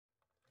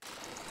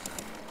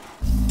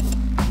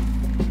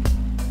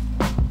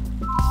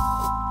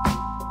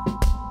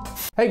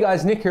Hey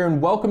guys, Nick here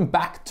and welcome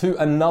back to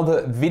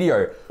another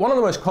video. One of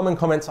the most common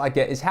comments I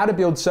get is how to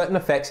build certain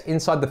effects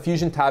inside the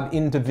Fusion tab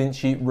in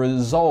Davinci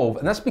Resolve.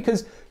 And that's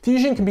because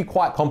Fusion can be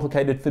quite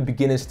complicated for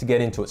beginners to get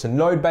into. It's a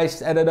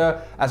node-based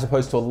editor as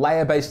opposed to a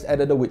layer-based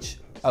editor, which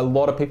a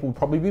lot of people will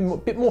probably be a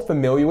bit more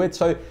familiar with.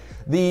 So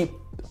the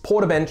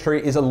port of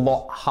entry is a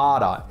lot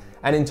harder.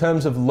 And in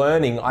terms of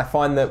learning, I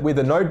find that with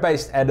a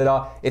node-based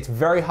editor, it's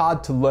very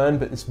hard to learn,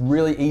 but it's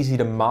really easy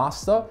to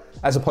master,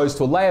 as opposed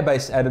to a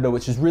layer-based editor,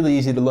 which is really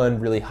easy to learn,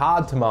 really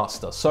hard to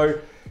master. So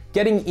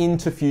getting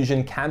into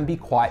Fusion can be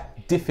quite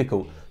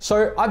difficult.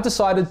 So I've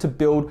decided to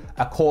build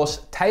a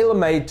course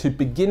tailor-made to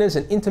beginners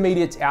and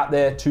intermediates out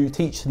there to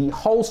teach the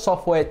whole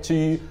software to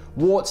you,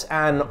 warts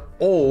and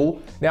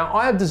all. Now,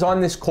 I have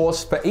designed this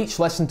course for each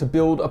lesson to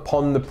build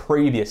upon the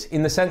previous,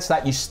 in the sense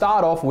that you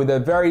start off with a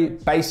very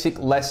basic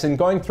lesson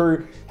going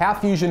through how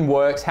Fusion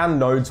works, how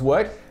nodes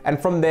work,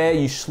 and from there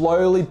you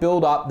slowly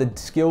build up the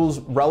skills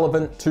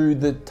relevant to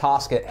the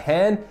task at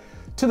hand,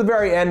 to the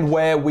very end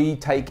where we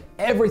take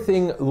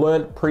everything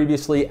learned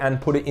previously and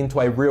put it into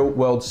a real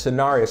world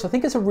scenario. So I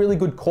think it's a really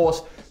good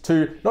course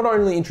to not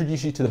only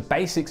introduce you to the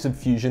basics of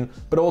Fusion,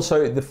 but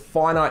also the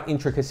finite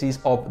intricacies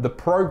of the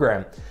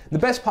program. The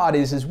best part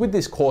is with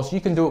this course, you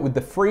can do it with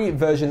the free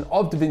version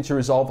of Davinci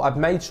Resolve. I've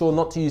made sure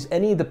not to use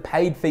any of the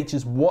paid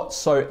features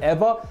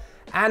whatsoever.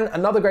 And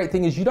another great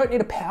thing is you don't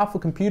need a powerful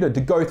computer to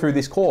go through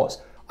this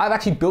course. I've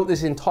actually built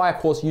this entire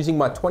course using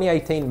my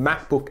 2018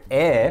 MacBook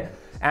Air.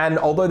 And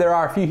although there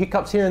are a few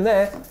hiccups here and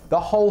there, the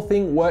whole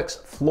thing works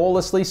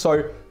flawlessly.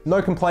 So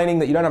no complaining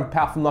that you don't have a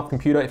powerful enough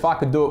computer. If I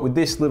could do it with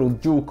this little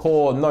dual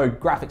core, no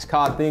graphics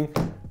card thing,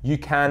 you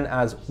can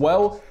as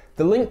well.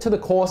 The link to the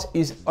course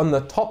is on the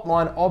top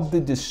line of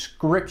the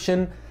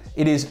description.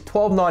 It is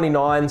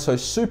 $12.99, so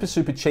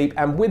super cheap.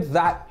 And with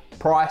that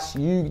price,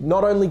 you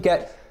not only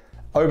get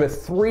over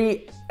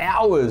 3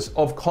 hours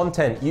of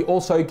content, you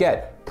also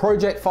get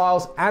project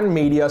files and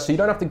media, so you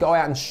don't have to go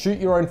out and shoot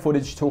your own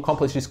footage to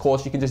accomplish this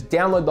course. You can just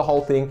download the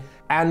whole thing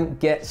and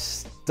get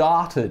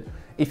started.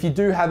 If you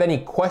do have any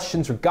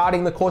questions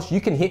regarding the course,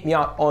 you can hit me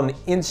up on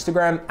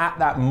Instagram at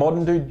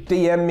thatmoderndude,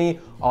 DM me,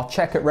 I'll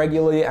check it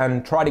regularly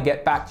and try to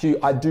get back to you.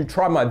 I do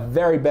try my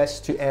very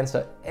best to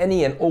answer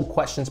any and all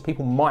questions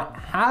people might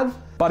have.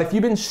 But if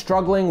you've been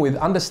struggling with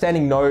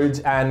understanding nodes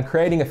and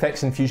creating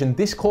effects in Fusion,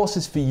 this course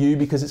is for you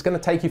because it's going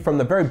to take you from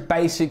the very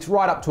basics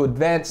right up to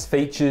advanced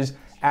features.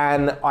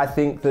 And I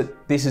think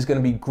that this is going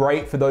to be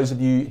great for those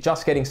of you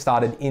just getting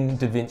started in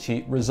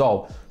Davinci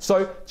Resolve.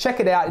 So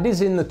check it out. It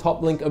is in the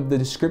top link of the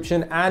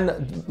description,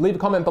 and leave a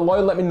comment below.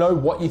 Let me know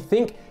what you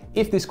think.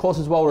 If this course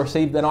is well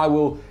received, then I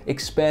will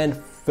expand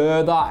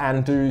further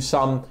and do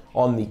some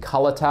on the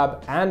color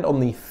tab and on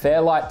the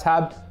Fairlight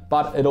tab,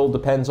 but it all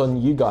depends on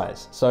you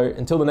guys. So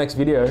until the next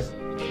video,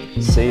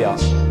 see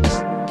ya.